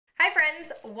Hi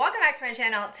friends, welcome back to my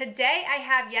channel. Today I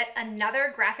have yet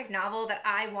another graphic novel that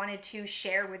I wanted to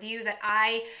share with you that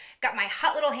I got my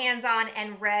hot little hands on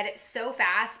and read so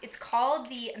fast. It's called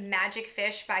The Magic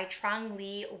Fish by Trung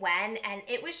Le Nguyen, and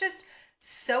it was just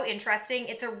so interesting.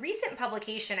 It's a recent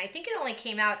publication. I think it only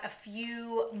came out a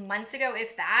few months ago,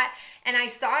 if that, and I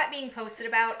saw it being posted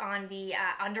about on the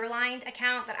Underlined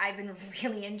account that I've been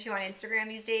really into on Instagram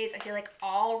these days. I feel like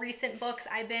all recent books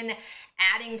I've been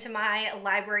adding to my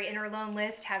library interloan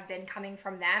list have been coming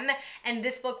from them, and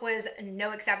this book was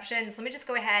no exception. So let me just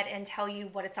go ahead and tell you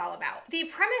what it's all about. The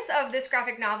premise of this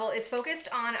graphic novel is focused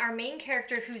on our main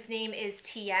character, whose name is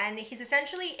Tien. He's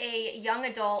essentially a young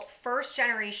adult, first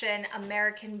generation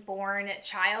American-born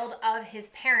child of his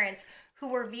parents who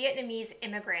were Vietnamese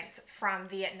immigrants from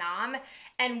Vietnam.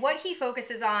 And what he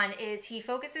focuses on is he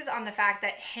focuses on the fact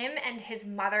that him and his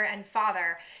mother and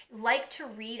father like to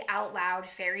read out loud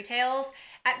fairy tales.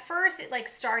 At first, it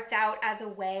starts out as a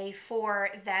way for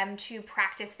them to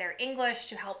practice their English,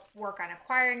 to help work on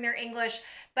acquiring their English,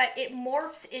 but it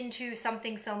morphs into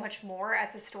something so much more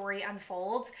as the story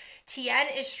unfolds. Tien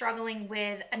is struggling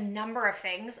with a number of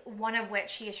things, one of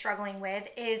which he is struggling with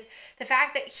is the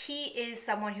fact that he is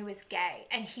someone who is gay,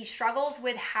 and he struggles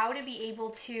with how to be able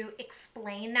to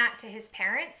explain that to his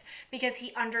parents because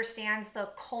he understands the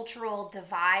cultural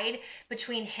divide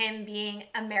between him being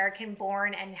American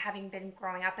born and having been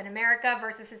growing up in America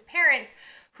versus his parents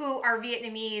who are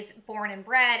Vietnamese born and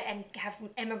bred and have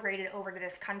immigrated over to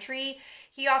this country.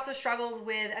 He also struggles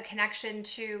with a connection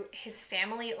to his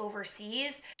family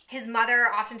overseas. His mother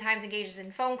oftentimes engages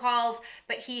in phone calls,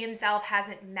 but he himself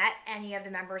hasn't met any of the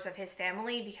members of his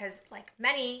family because, like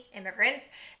many immigrants,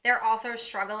 they're also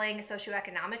struggling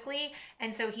socioeconomically,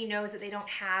 and so he knows that they don't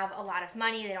have a lot of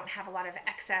money, they don't have a lot of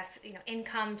excess,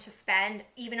 income to spend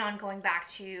even on going back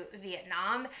to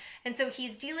Vietnam. And so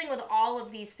he's dealing with all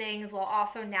of these things while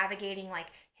also navigating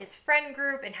his friend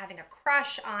group and having a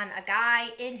crush on a guy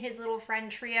in his little friend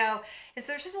trio. And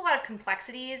so there's just a lot of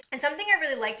complexities. And something I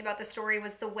really liked about the story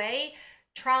was the way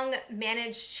Trung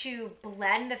managed to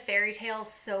blend the fairy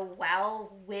tales so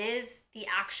well with the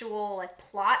actual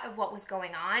plot of what was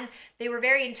going on. They were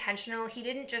very intentional. He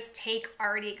didn't just take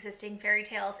already existing fairy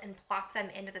tales and plop them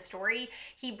into the story.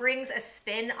 He brings a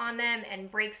spin on them and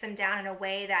breaks them down in a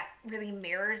way that really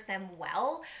mirrors them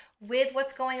well with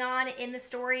what's going on in the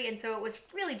story, and so it was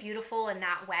really beautiful in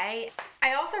that way.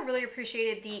 I also really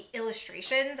appreciated the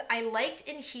illustrations. I liked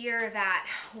in here that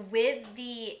with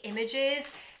the images,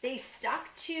 they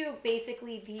stuck to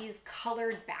basically these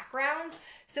colored backgrounds.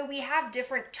 So we have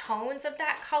different tones of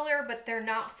that color, but they're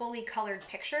not fully colored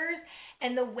pictures.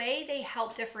 And the way they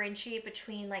help differentiate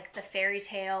between the fairy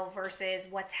tale versus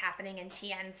what's happening in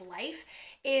Tien's life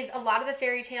is a lot of the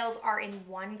fairy tales are in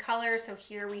one color. So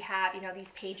here we have,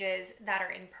 these pages that are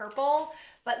in purple,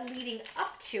 but leading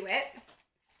up to it,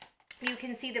 you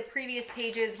can see the previous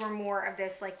pages were more of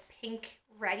this pink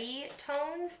ready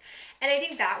tones. And I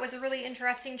think that was a really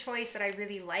interesting choice that I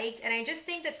really liked. And I just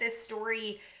think that this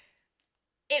story,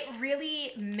 it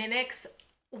really mimics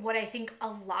what I think a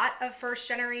lot of first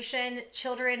generation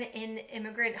children in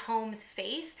immigrant homes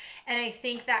face. And I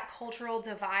think that cultural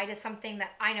divide is something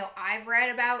that I know I've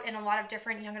read about in a lot of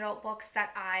different young adult books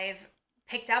that I've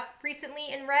picked up recently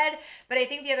and read. But I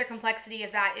think the other complexity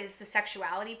of that is the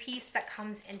sexuality piece that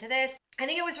comes into this. I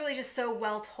think it was really just so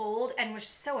well told and was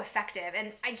so effective.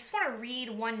 And I just want to read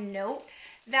one note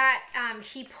that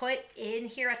he put in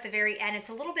here at the very end. It's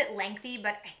a little bit lengthy,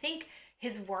 but I think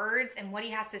his words and what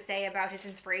he has to say about his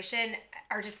inspiration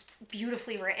are just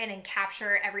beautifully written and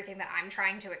capture everything that I'm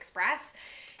trying to express.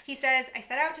 He says, "I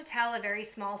set out to tell a very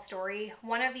small story.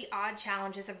 One of the odd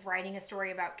challenges of writing a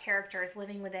story about characters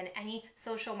living within any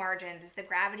social margins is the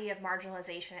gravity of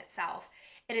marginalization itself.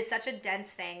 It is such a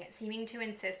dense thing, seeming to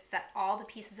insist that all the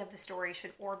pieces of the story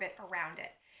should orbit around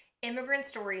it. Immigrant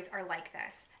stories are like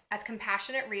this. As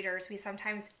compassionate readers, we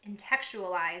sometimes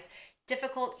intextualize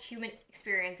difficult human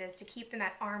experiences to keep them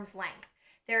at arm's length.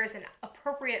 There is an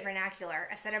appropriate vernacular,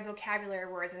 a set of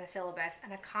vocabulary words in a syllabus,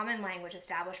 and a common language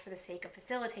established for the sake of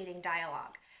facilitating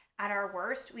dialogue. At our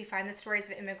worst, we find the stories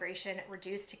of immigration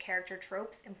reduced to character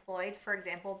tropes employed, for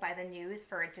example, by the news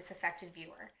for a disaffected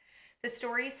viewer. The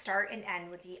stories start and end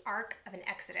with the arc of an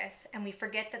exodus, and we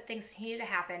forget that things continue to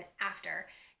happen after,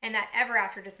 and that ever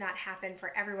after does not happen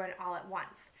for everyone all at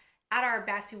once. At our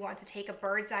best, we want to take a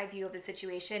bird's eye view of the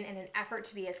situation in an effort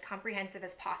to be as comprehensive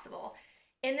as possible.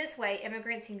 In this way,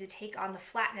 immigrants seem to take on the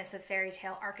flatness of fairy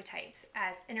tale archetypes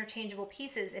as interchangeable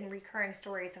pieces in recurring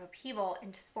stories of upheaval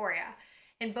and dysphoria.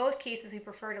 In both cases, we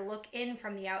prefer to look in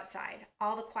from the outside.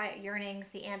 All the quiet yearnings,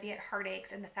 the ambient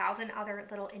heartaches, and the thousand other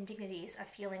little indignities of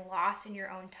feeling lost in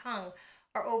your own tongue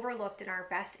are overlooked in our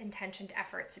best intentioned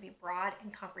efforts to be broad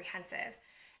and comprehensive.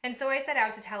 And so I set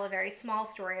out to tell a very small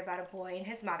story about a boy and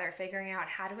his mother figuring out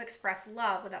how to express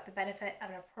love without the benefit of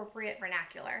an appropriate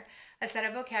vernacular, a set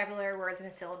of vocabulary words in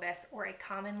a syllabus, or a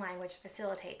common language to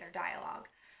facilitate their dialogue.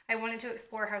 I wanted to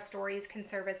explore how stories can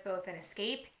serve as both an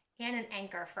escape and an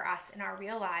anchor for us in our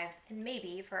real lives, and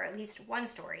maybe, for at least one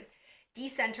story,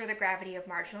 decenter the gravity of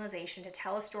marginalization to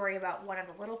tell a story about one of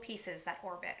the little pieces that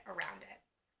orbit around it.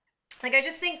 Like, I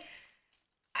just think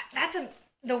that's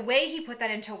the way he put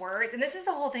that into words, and this is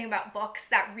the whole thing about books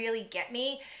that really get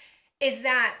me, is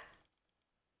that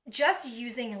just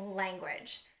using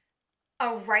language,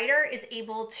 a writer is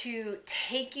able to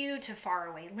take you to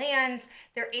faraway lands.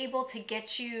 They're able to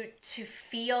get you to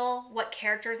feel what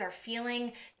characters are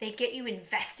feeling. They get you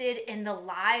invested in the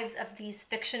lives of these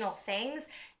fictional things.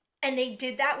 And they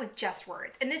did that with just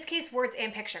words. In this case, words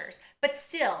and pictures. But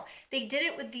still, they did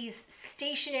it with these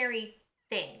stationary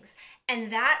things.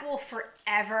 And that will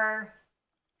forever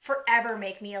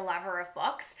make me a lover of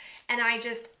books. And I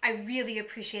really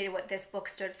appreciated what this book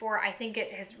stood for. I think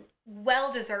it is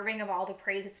well deserving of all the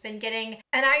praise it's been getting.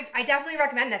 And I definitely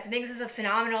recommend this. I think this is a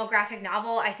phenomenal graphic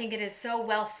novel. I think it is so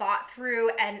well thought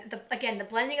through. And the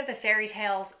blending of the fairy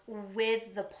tales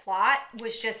with the plot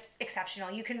was just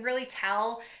exceptional. You can really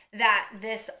tell that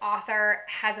this author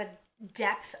has a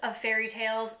depth of fairy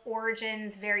tales,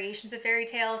 origins, variations of fairy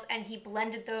tales, and he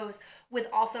blended those with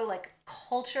also like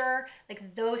culture.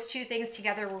 Like, those two things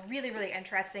together were really, really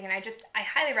interesting. And I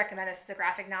highly recommend this as a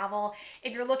graphic novel.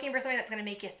 If you're looking for something that's going to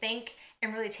make you think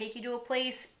and really take you to a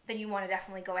place, then you want to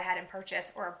definitely go ahead and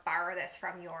purchase or borrow this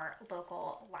from your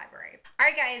local library. All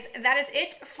right, guys, that is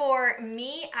it for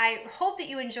me. I hope that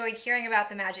you enjoyed hearing about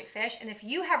The Magic Fish. And if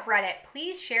you have read it,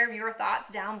 please share your thoughts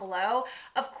down below.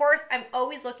 Of course, I'm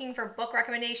always looking for book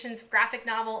recommendations, graphic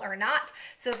novel or not.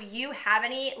 So if you have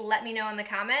any, let me know in the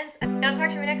comments. And I'll talk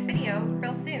to you in my next video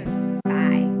real soon.